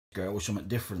girl with something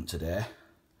different today.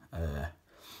 I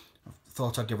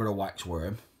thought I'd give her a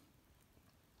waxworm.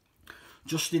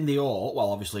 Just in the oat,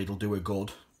 well obviously it'll do her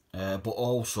good, but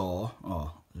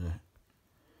also,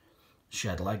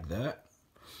 shed leg there,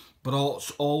 but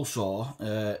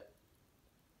also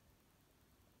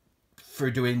for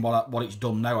doing what it's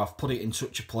done now, I've put it in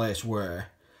such a place where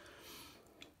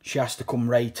she has to come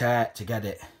right out to get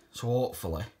it. So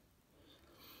hopefully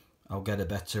I'll get a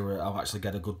better, I'll actually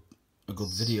get a good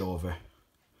video of her.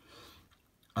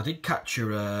 I did catch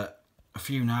her a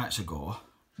few nights ago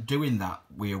doing that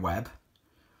with a web,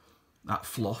 that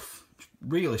fluff.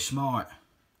 Really smart.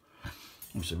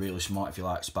 Obviously really smart if you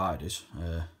like spiders.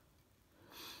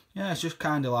 Yeah, it's just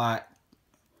kind of like,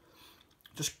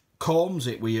 just combs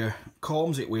it with your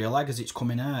leg as it's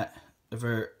coming out of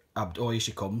her abdomen. Oh, here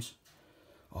she comes.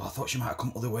 Oh, I thought she might have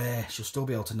come the other way. She'll still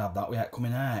be able to nab that without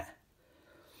coming out.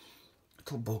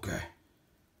 Little bugger.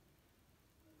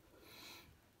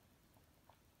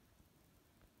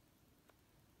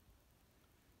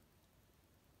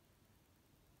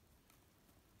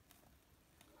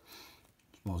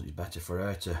 I suppose it's better for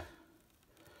her to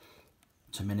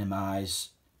minimise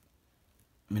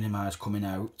coming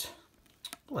out.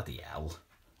 Bloody hell.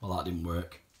 Well, that didn't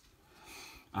work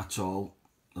at all.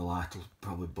 The light will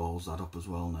probably balls that up as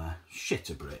well now. Shit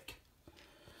a brick.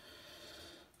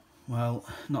 Well,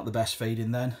 not the best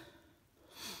feeding then.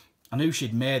 I knew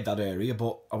she'd made that area,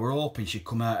 but I were hoping she'd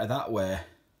come out of that way.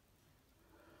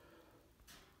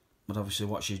 But obviously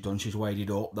what she's done, she's waded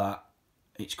up that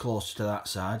it's close to that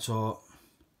side, so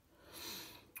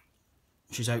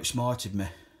she's outsmarted me.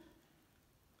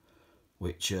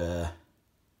 Which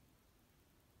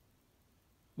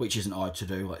isn't hard to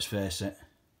do, let's face it.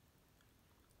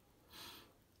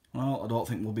 Well, I don't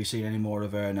think we'll be seeing any more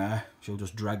of her now. She'll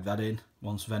just drag that in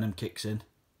once venom kicks in.